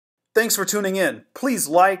Thanks for tuning in. Please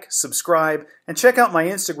like, subscribe, and check out my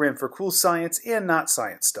Instagram for cool science and not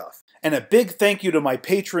science stuff. And a big thank you to my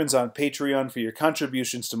patrons on Patreon for your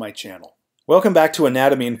contributions to my channel. Welcome back to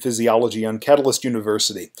Anatomy and Physiology on Catalyst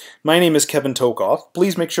University. My name is Kevin Tokoff.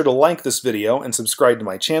 Please make sure to like this video and subscribe to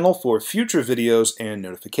my channel for future videos and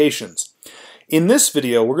notifications. In this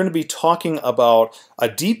video, we're going to be talking about a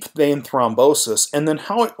deep vein thrombosis and then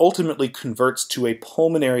how it ultimately converts to a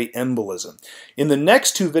pulmonary embolism. In the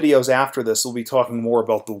next two videos after this, we'll be talking more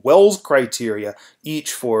about the Wells criteria,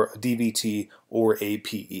 each for a DVT or a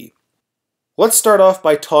PE. Let's start off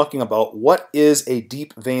by talking about what is a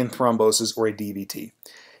deep vein thrombosis or a DVT.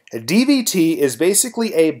 A DVT is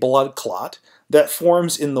basically a blood clot that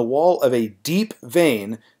forms in the wall of a deep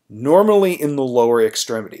vein, normally in the lower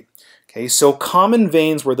extremity. Okay, so common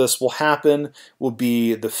veins where this will happen will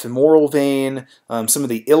be the femoral vein, some of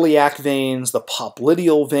the iliac veins, the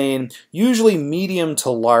popliteal vein, usually medium to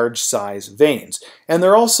large size veins. And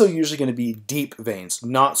they're also usually going to be deep veins,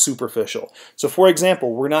 not superficial. So for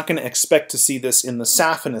example, we're not going to expect to see this in the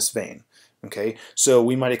saphenous vein. Okay, so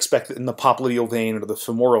we might expect it in the popliteal vein or the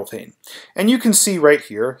femoral vein. And you can see right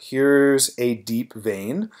here, here's a deep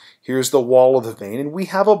vein, here's the wall of the vein, and we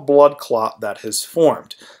have a blood clot that has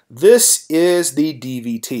formed. This is the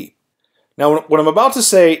DVT. Now, what I'm about to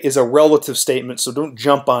say is a relative statement, so don't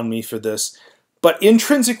jump on me for this. But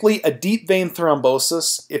intrinsically, a deep vein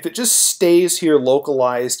thrombosis, if it just stays here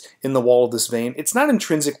localized in the wall of this vein, it's not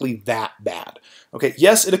intrinsically that bad. Okay,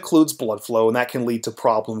 yes, it occludes blood flow, and that can lead to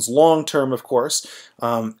problems long-term, of course.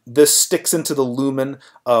 This sticks into the lumen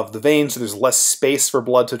of the vein, so there's less space for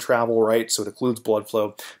blood to travel, right? So it occludes blood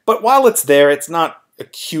flow. But while it's there, it's not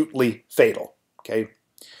acutely fatal, okay?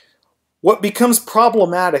 What becomes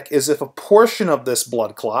problematic is if a portion of this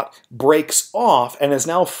blood clot breaks off and is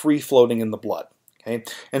now free-floating in the blood. Okay?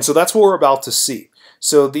 And so that's what we're about to see.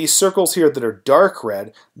 So these circles here that are dark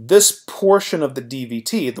red, this portion of the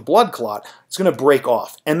DVT, the blood clot, is going to break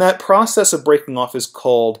off. And that process of breaking off is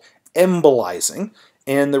called embolizing,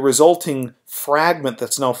 and the resulting fragment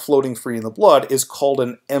that's now floating free in the blood is called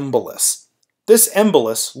an embolus. This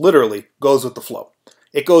embolus literally goes with the flow.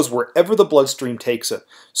 It goes wherever the bloodstream takes it.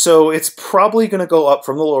 So it's probably going to go up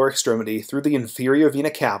from the lower extremity through the inferior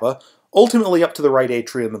vena cava, ultimately up to the right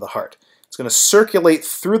atrium of the heart. It's going to circulate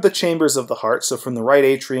through the chambers of the heart, so from the right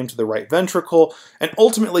atrium to the right ventricle, and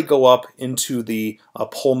ultimately go up into the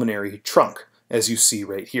pulmonary trunk, as you see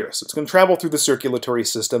right here. So it's going to travel through the circulatory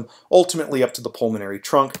system, ultimately up to the pulmonary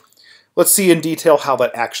trunk. Let's see in detail how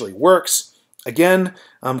that actually works. Again,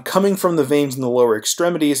 coming from the veins in the lower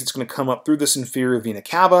extremities, it's going to come up through this inferior vena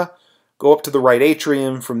cava, go up to the right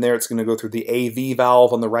atrium. From there, it's going to go through the AV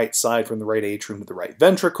valve on the right side from the right atrium to the right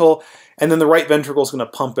ventricle. And then the right ventricle is going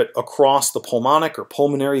to pump it across the pulmonic or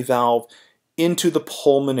pulmonary valve into the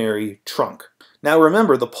pulmonary trunk. Now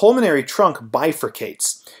remember, the pulmonary trunk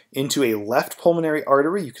bifurcates into a left pulmonary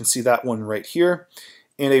artery. You can see that one right here.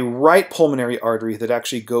 And a right pulmonary artery that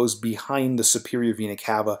actually goes behind the superior vena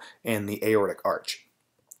cava and the aortic arch.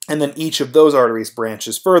 And then each of those arteries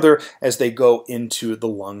branches further as they go into the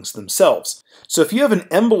lungs themselves. So if you have an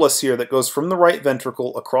embolus here that goes from the right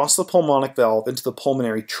ventricle across the pulmonic valve into the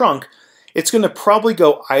pulmonary trunk, it's going to probably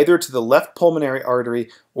go either to the left pulmonary artery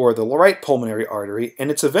or the right pulmonary artery,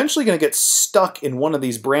 and it's eventually going to get stuck in one of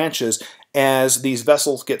these branches as these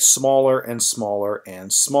vessels get smaller and smaller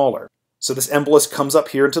and smaller. So this embolus comes up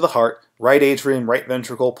here into the heart, right atrium, right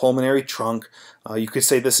ventricle, pulmonary trunk. You could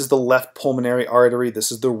say this is the left pulmonary artery,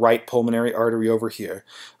 this is the right pulmonary artery over here.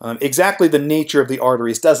 Exactly the nature of the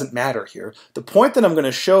arteries doesn't matter here. The point that I'm going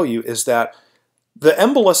to show you is that the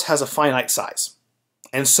embolus has a finite size,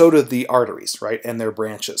 and so do the arteries, right, and their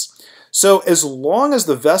branches. So as long as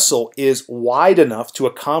the vessel is wide enough to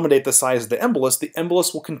accommodate the size of the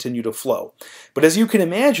embolus will continue to flow. But as you can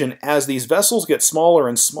imagine, as these vessels get smaller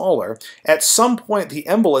and smaller, at some point the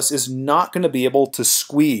embolus is not going to be able to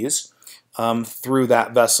squeeze through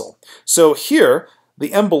that vessel. So here, the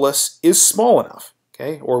embolus is small enough,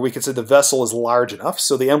 okay? Or we could say the vessel is large enough,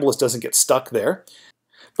 so the embolus doesn't get stuck there.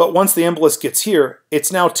 But once the embolus gets here,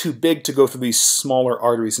 it's now too big to go through these smaller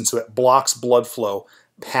arteries, and so it blocks blood flow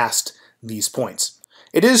past these points.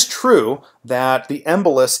 It is true that the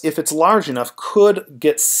embolus, if it's large enough, could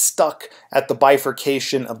get stuck at the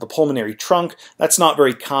bifurcation of the pulmonary trunk. That's not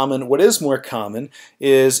very common. What is more common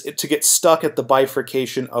is to get stuck at the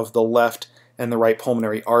bifurcation of the left and the right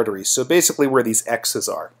pulmonary arteries. So basically where these X's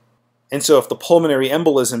are. And so if the pulmonary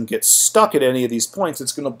embolism gets stuck at any of these points,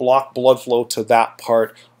 it's going to block blood flow to that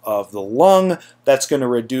part of the lung. That's going to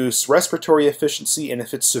reduce respiratory efficiency, and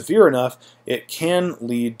if it's severe enough, it can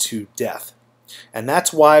lead to death. And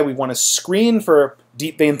that's why we want to screen for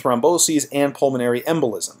deep vein thromboses and pulmonary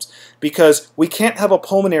embolisms, because we can't have a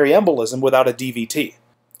pulmonary embolism without a DVT.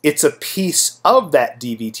 It's a piece of that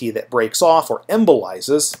DVT that breaks off or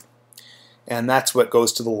embolizes, and that's what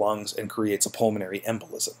goes to the lungs and creates a pulmonary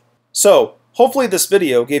embolism. So, hopefully this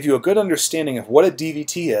video gave you a good understanding of what a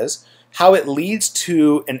DVT is, how it leads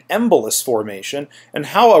to an embolus formation, and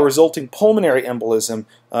how a resulting pulmonary embolism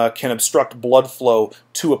can obstruct blood flow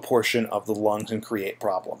to a portion of the lungs and create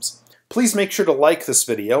problems. Please make sure to like this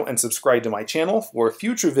video and subscribe to my channel for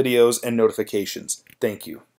future videos and notifications. Thank you.